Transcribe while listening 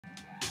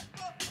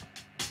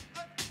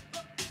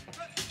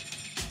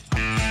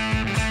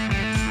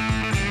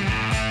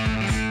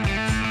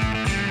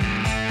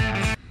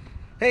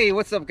Hey,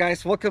 what's up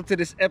guys? Welcome to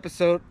this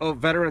episode of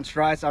Veterans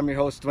Rise. I'm your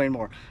host, Duane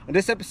Moore. On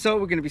this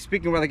episode, we're going to be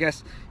speaking with, I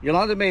guess,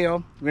 Yolanda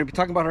Mayo. We're going to be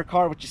talking about her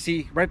car, what you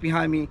see right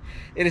behind me.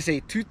 It is a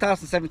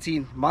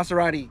 2017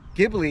 Maserati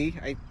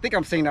Ghibli. I think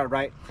I'm saying that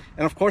right.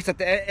 And of course, at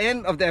the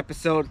end of the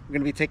episode, we're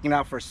going to be taking it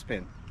out for a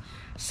spin.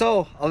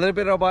 So, a little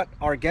bit about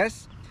our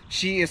guest.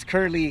 She is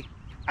currently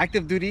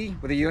active duty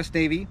with the U.S.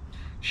 Navy.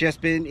 She has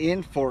been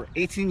in for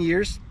 18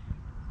 years,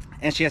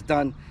 and she has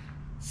done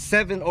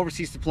 7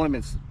 overseas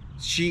deployments.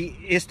 She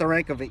is the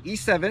rank of an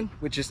E7,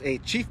 which is a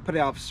chief petty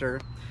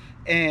officer,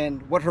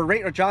 and what her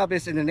rate or job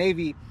is in the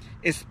Navy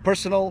is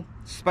personal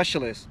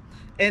specialist.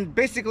 And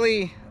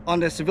basically, on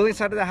the civilian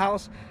side of the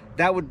house,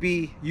 that would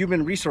be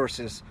human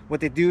resources.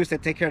 What they do is they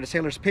take care of the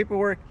sailors'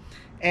 paperwork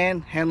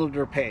and handle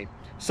their pay.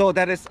 So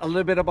that is a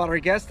little bit about our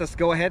guest. Let's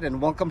go ahead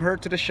and welcome her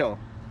to the show.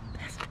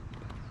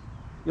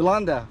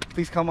 Yolanda,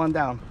 please come on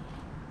down.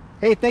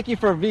 Hey, thank you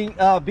for being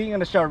on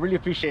the show. I really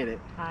appreciate it.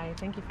 Hi,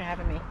 thank you for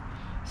having me.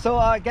 So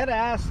I gotta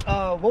ask,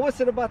 what was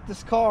it about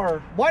this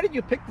car? Why did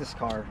you pick this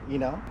car, you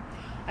know?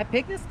 I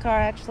picked this car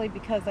actually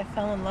because I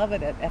fell in love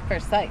with it at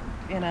first sight.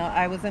 You know,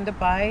 I was in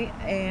Dubai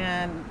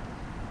and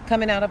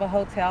coming out of a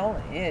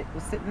hotel, it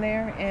was sitting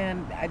there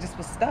and I just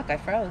was stuck. I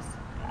froze.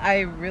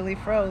 I really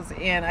froze,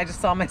 and I just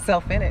saw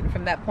myself in it. And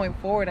from that point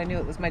forward, I knew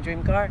it was my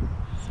dream car.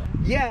 So.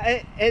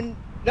 Yeah, and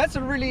that's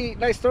a really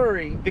nice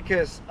story,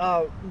 because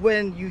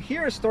when you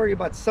hear a story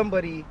about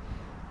somebody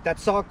that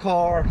saw a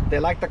car, they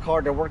like the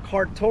car, they work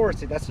hard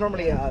towards it, that's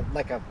normally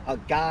like a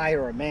guy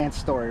or a man's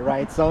story,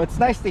 right? So it's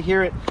nice to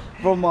hear it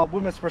from a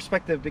woman's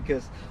perspective,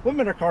 because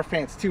women are car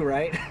fans too,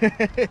 right?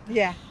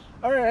 Yeah.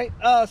 All right,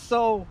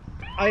 so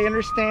I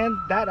understand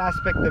that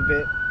aspect of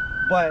it,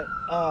 but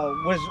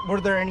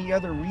were there any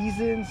other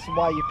reasons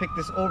why you picked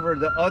this over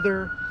the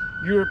other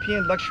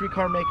European luxury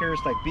car makers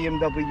like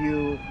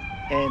BMW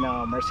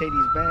and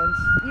Mercedes-Benz?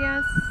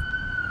 Yes.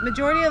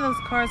 Majority of those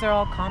cars are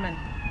all common.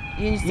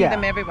 You see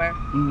them everywhere.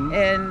 Mm-hmm.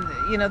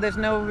 And you know, there's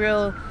no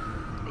real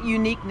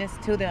uniqueness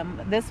to them.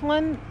 This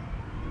one,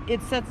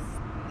 it sets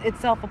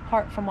itself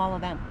apart from all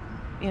of them.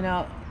 You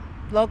know,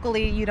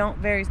 locally you don't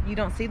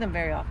see them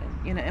very often,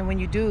 you know, and when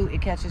you do,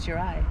 it catches your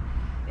eye.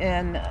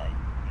 And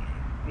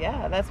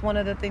yeah, that's one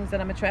of the things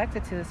that I'm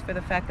attracted to, is for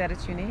the fact that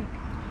it's unique.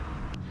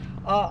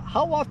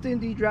 How often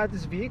do you drive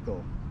this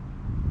vehicle?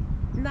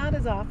 Not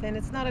as often.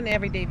 It's not an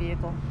everyday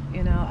vehicle.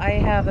 You know, I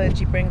have a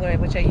Jeep Wrangler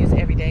which I use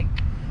every day.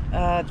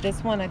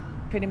 This one, I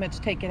pretty much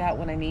take it out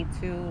when I need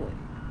to,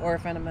 or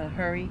if I'm in a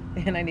hurry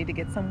and I need to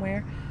get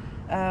somewhere.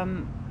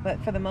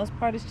 But for the most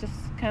part, it's just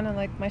kind of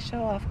like my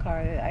show-off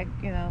car.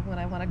 You know, when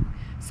I want to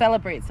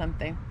celebrate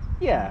something.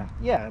 Yeah,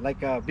 like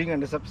being on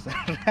this episode.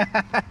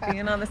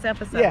 Being on this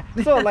episode.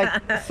 Yeah. So like,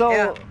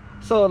 Yeah.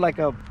 so like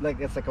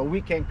it's like a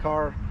weekend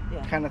car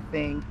kind of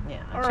thing.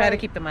 Yeah. I try to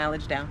keep the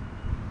mileage down.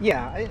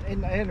 Yeah,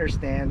 and I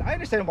understand. I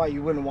understand why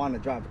you wouldn't want to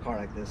drive a car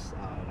like this,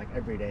 like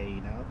every day,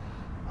 you know.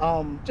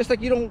 Just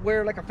like you don't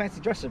wear like a fancy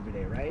dress every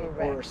day, right?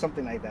 Or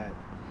something like that.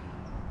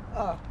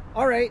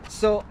 All right,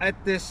 so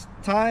at this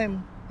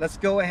time, let's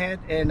go ahead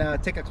and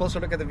take a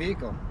closer look at the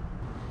vehicle.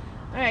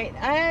 All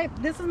right,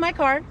 this is my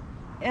car,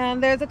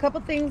 and there's a couple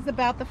things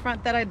about the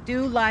front that I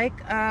do like.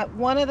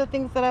 One of the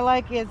things that I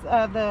like is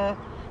the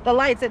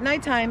lights at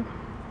nighttime.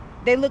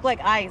 They look like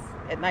eyes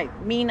at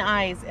night, mean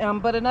eyes.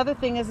 But another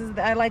thing is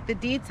that I like the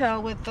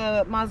detail with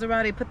the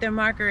Maserati put their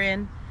marker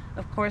in,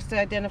 of course, to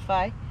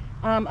identify.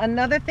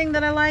 Another thing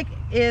that I like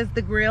is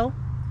the grille.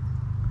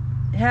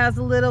 It has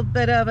a little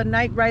bit of a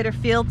Knight Rider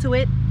feel to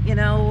it. You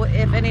know,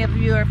 if any of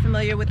you are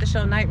familiar with the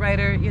show Knight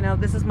Rider, you know,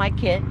 this is my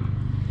kit.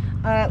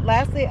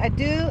 Lastly, I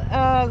do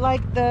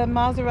like the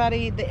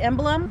Maserati, the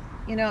emblem.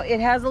 You know, it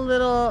has a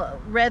little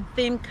red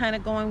theme kind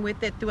of going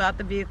with it throughout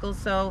the vehicle,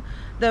 so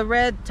the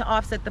red to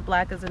offset the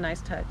black is a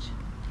nice touch.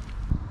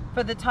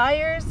 For the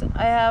tires,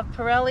 I have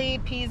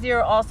Pirelli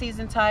P0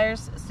 all-season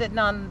tires sitting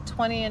on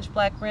 20-inch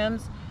black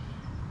rims.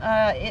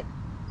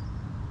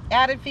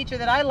 Added feature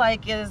that I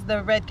like is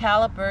the red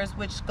calipers,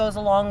 which goes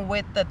along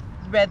with the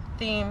red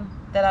theme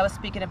that I was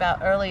speaking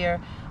about earlier,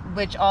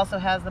 which also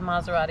has the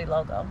Maserati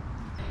logo.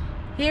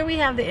 Here we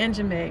have the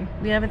engine bay.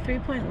 We have a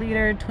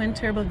 3.0-liter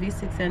twin-turbo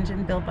V6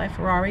 engine built by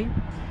Ferrari.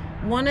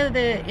 One of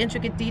the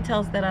intricate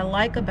details that I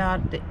like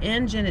about the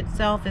engine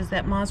itself is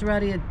that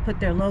Maserati had put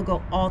their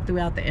logo all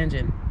throughout the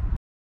engine.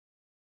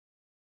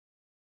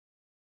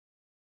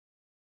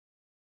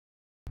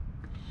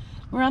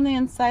 We're on the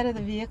inside of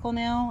the vehicle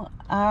now.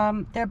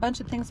 There are a bunch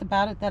of things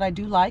about it that I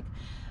do like.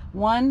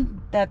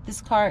 One, that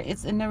this car,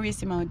 it's a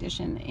Nerissimo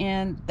edition,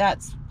 and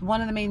that's one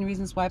of the main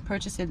reasons why I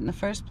purchased it in the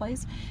first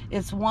place.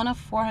 It's one of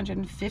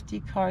 450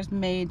 cars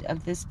made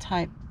of this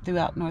type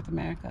throughout North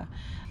America.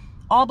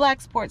 All black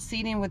sports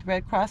seating with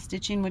red cross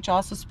stitching, which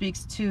also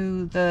speaks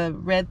to the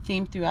red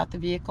theme throughout the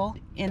vehicle.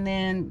 And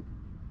then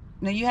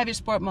now you have your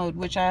sport mode,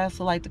 which I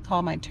also like to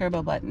call my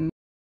turbo button.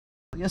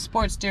 Your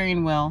sports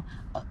steering wheel,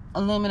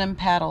 aluminum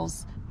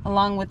paddles,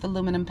 along with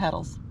aluminum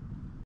pedals.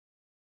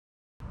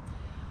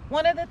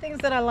 One of the things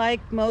that I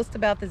like most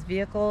about this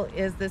vehicle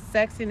is the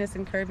sexiness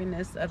and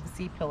curviness of the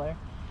C-pillar.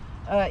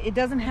 It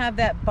doesn't have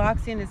that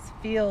boxiness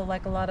feel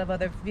like a lot of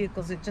other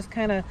vehicles. It just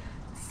kind of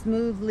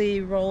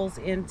smoothly rolls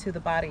into the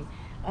body.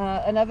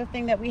 Another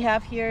thing that we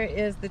have here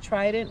is the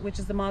Trident, which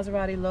is the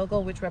Maserati logo,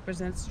 which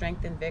represents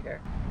strength and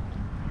vigor.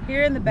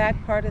 Here in the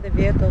back part of the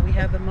vehicle, we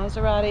have the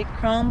Maserati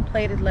chrome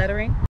plated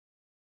lettering,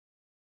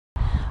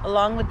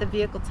 along with the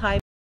vehicle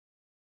type.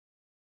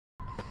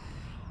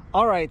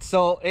 All right,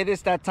 so it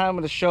is that time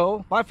of the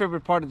show, my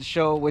favorite part of the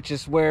show, which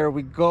is where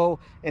we go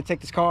and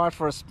take this car out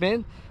for a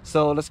spin.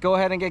 So let's go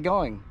ahead and get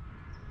going.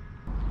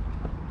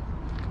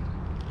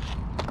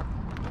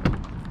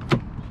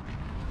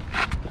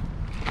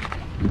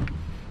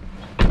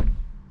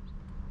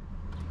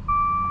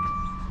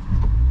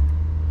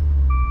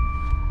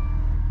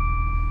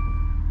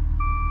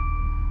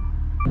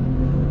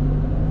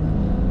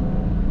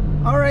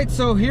 All right,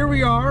 so here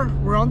we are,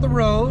 we're on the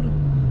road.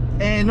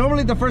 And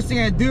normally the first thing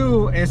I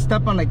do is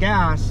step on the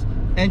gas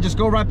and just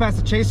go right past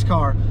the chase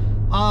car.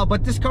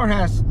 But this car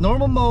has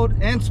normal mode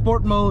and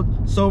sport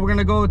mode. So we're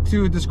gonna go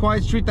to this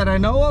quiet street that I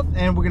know of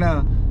and we're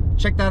gonna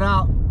check that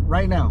out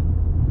right now.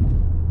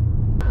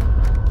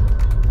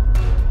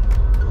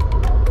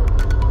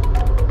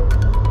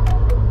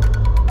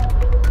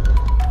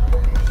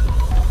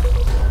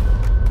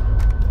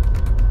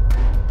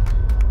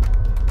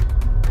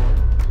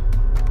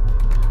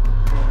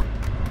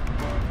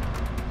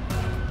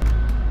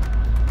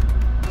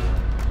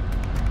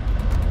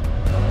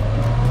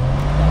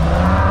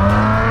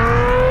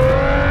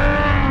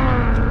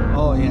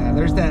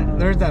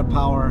 There's that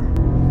power.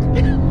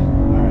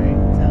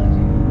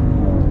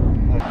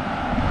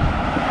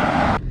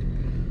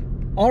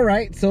 All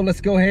right, so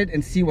let's go ahead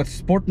and see what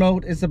sport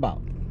mode is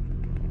about.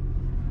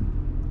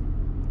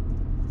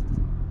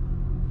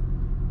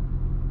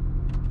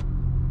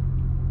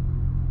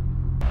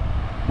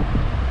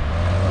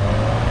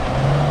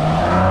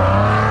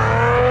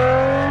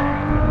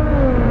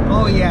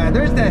 Oh yeah,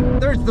 there's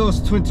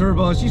those twin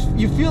turbos.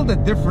 You feel the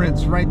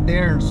difference right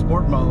there in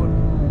sport mode.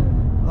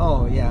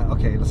 Oh yeah,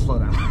 okay, let's slow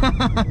down.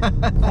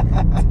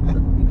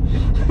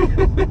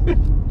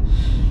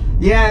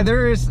 Yeah,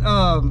 there is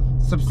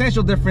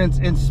substantial difference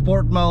in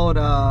sport mode.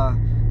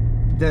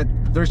 That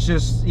there's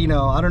just, you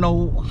know, I don't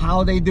know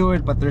how they do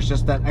it, but there's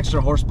just that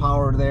extra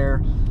horsepower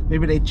there.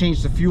 Maybe they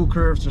changed the fuel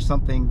curves or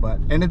something, but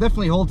and it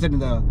definitely holds it in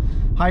the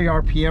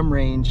higher RPM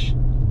range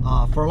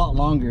for a lot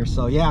longer.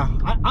 So yeah,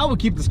 I would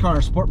keep this car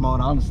in sport mode,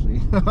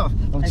 honestly.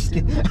 I'm just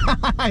kidding.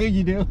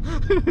 You do?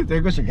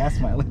 There goes your gas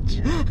mileage.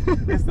 Yeah.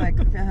 It's like,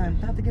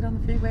 about to get on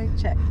the freeway,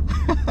 check.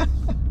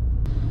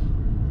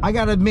 I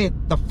gotta admit,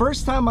 the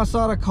first time I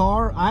saw the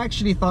car, I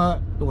actually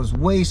thought it was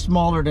way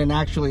smaller than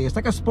actually. It's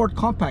like a sport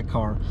compact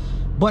car.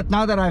 But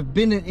now that I've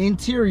been in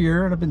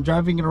interior and I've been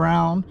driving it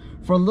around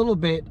for a little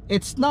bit,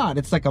 it's not.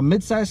 It's like a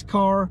mid-sized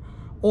car,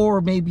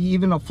 or maybe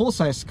even a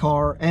full-size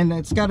car, and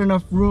it's got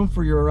enough room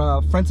for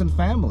your friends and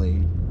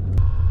family.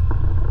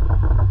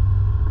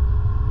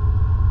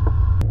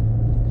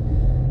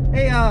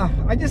 Hey,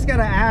 I just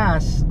gotta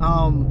ask,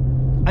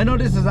 I know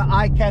this is an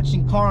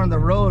eye-catching car on the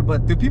road,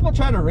 but do people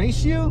try to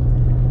race you?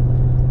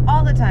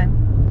 All the time.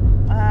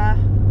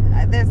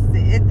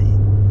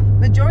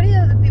 Majority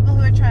of the people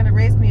who are trying to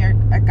race me are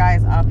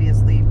guys,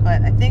 obviously,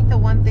 but I think the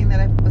one thing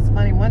that was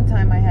funny, one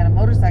time I had a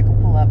motorcycle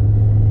pull up,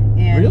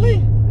 and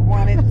really?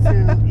 Wanted to,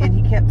 and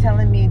he kept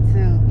telling me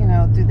to, you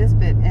know, do this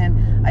bit,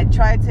 and I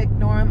tried to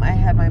ignore him. I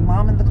had my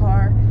mom in the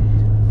car,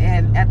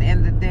 and at the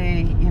end of the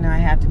day, you know, I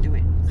had to do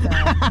it. So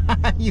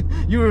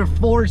you were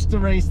forced to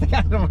race the guy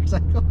on the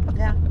motorcycle.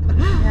 Yeah,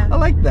 yeah. I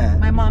like that.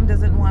 My mom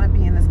doesn't want to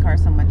be in this car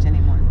so much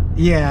anymore.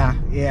 Yeah,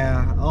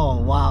 yeah. Oh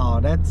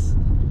wow, that's.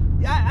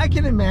 Yeah, I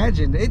can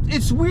imagine.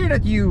 It's weird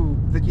that you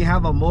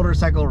have a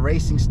motorcycle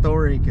racing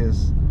story,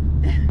 because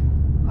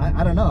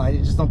I don't know. I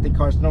just don't think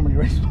cars normally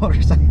race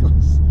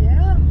motorcycles.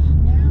 Yeah,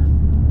 yeah,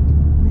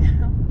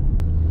 yeah.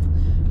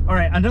 All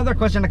right, another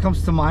question that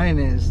comes to mind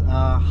is,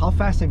 how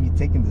fast have you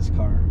taken this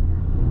car?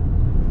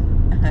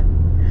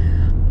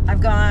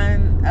 I've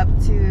gone up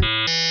to.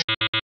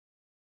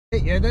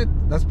 Yeah,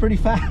 that's pretty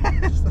fast.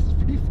 That's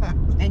pretty fast.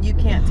 And you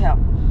can't tell.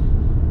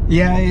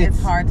 Yeah,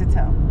 it's hard to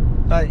tell.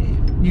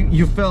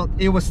 You felt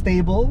it was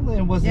stable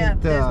and wasn't. Yeah,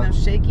 there's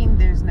no shaking.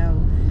 There's no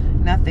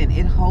nothing.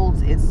 It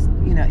holds its,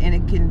 you know, and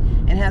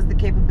it has the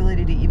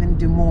capability to even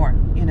do more,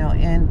 you know,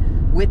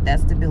 and with that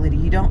stability,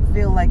 you don't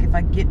feel like if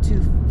I get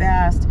too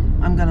fast,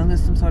 I'm gonna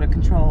lose some sort of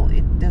control.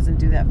 It doesn't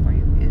do that for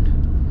you.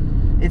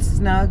 It's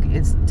snug,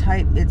 it's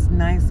tight, it's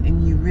nice,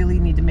 and you really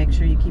need to make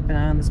sure you keep an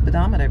eye on the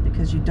speedometer,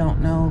 because you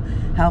don't know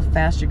how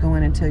fast you're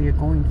going until you're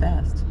going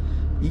fast.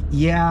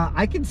 Yeah,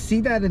 I can see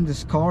that in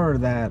this car,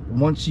 that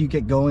once you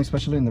get going,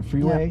 especially in the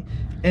freeway,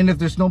 and if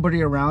there's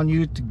nobody around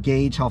you to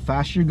gauge how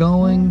fast you're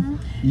going,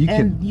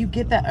 you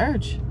get that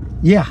urge.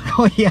 Yeah.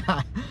 Oh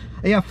yeah.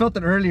 Yeah, I felt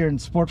it earlier in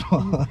sport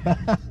mode.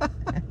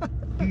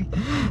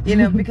 You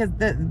know, because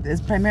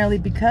it's primarily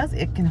because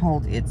it can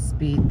hold its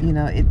speed. You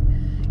know,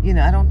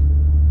 I don't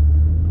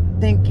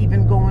think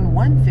even going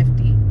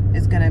 150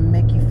 is gonna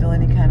make you feel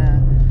any kind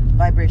of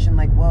vibration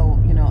like, whoa,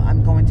 you know,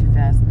 I'm going too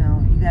fast.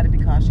 No, you got to be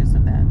cautious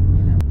of that,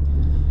 you know.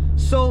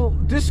 So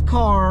this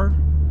car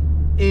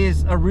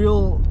is a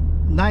real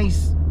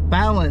nice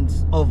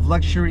balance of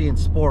luxury and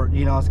sport.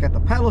 You know, it's got the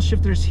paddle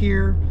shifters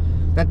here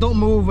that don't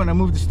move when I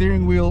move the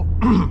steering wheel.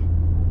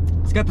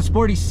 It's got the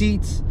sporty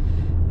seats,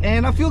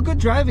 and I feel good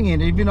driving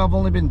it, even though I've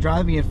only been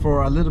driving it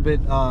for a little bit,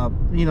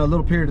 you know, a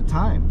little period of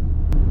time.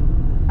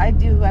 I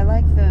do. I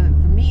like for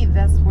me,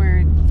 that's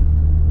where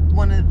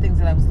one of the things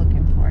that I was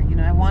looking for. You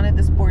know, I wanted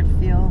the sport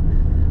feel,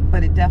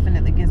 but it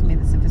definitely gives me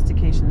the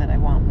sophistication that I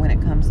want when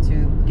it comes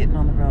to getting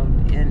on the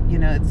road. And, you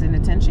know, it's an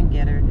attention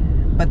getter,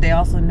 but they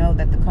also know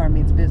that the car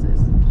means business.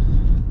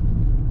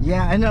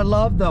 Yeah, and I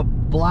love the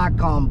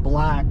black on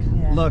black.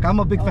 Yeah. Look, I'm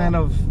a big fan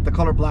of the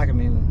color black. I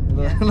mean,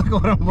 yeah. Look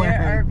what I'm wearing.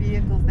 There are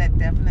vehicles that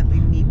definitely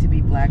need to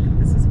be black,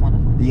 and this is one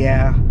of them.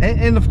 Yeah,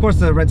 and of course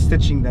the red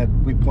stitching that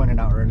we pointed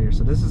out earlier.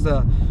 So this is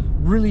a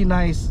really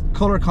nice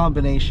color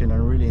combination. I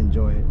really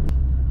enjoy it.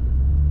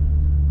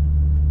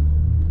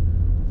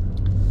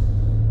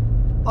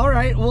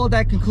 Alright, well,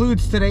 that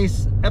concludes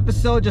today's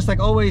episode. Just like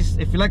always,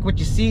 if you like what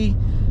you see,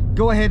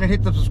 go ahead and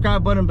hit the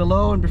subscribe button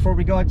below. And before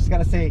we go, I just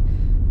gotta say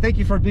thank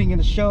you for being in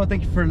the show.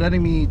 Thank you for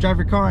letting me drive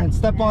your car and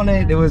step on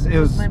it. It was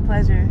my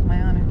pleasure,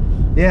 my honor.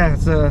 Yeah,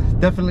 it's a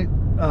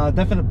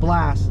definite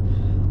blast.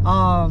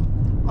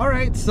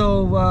 Alright,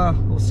 so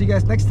we'll see you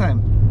guys next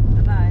time.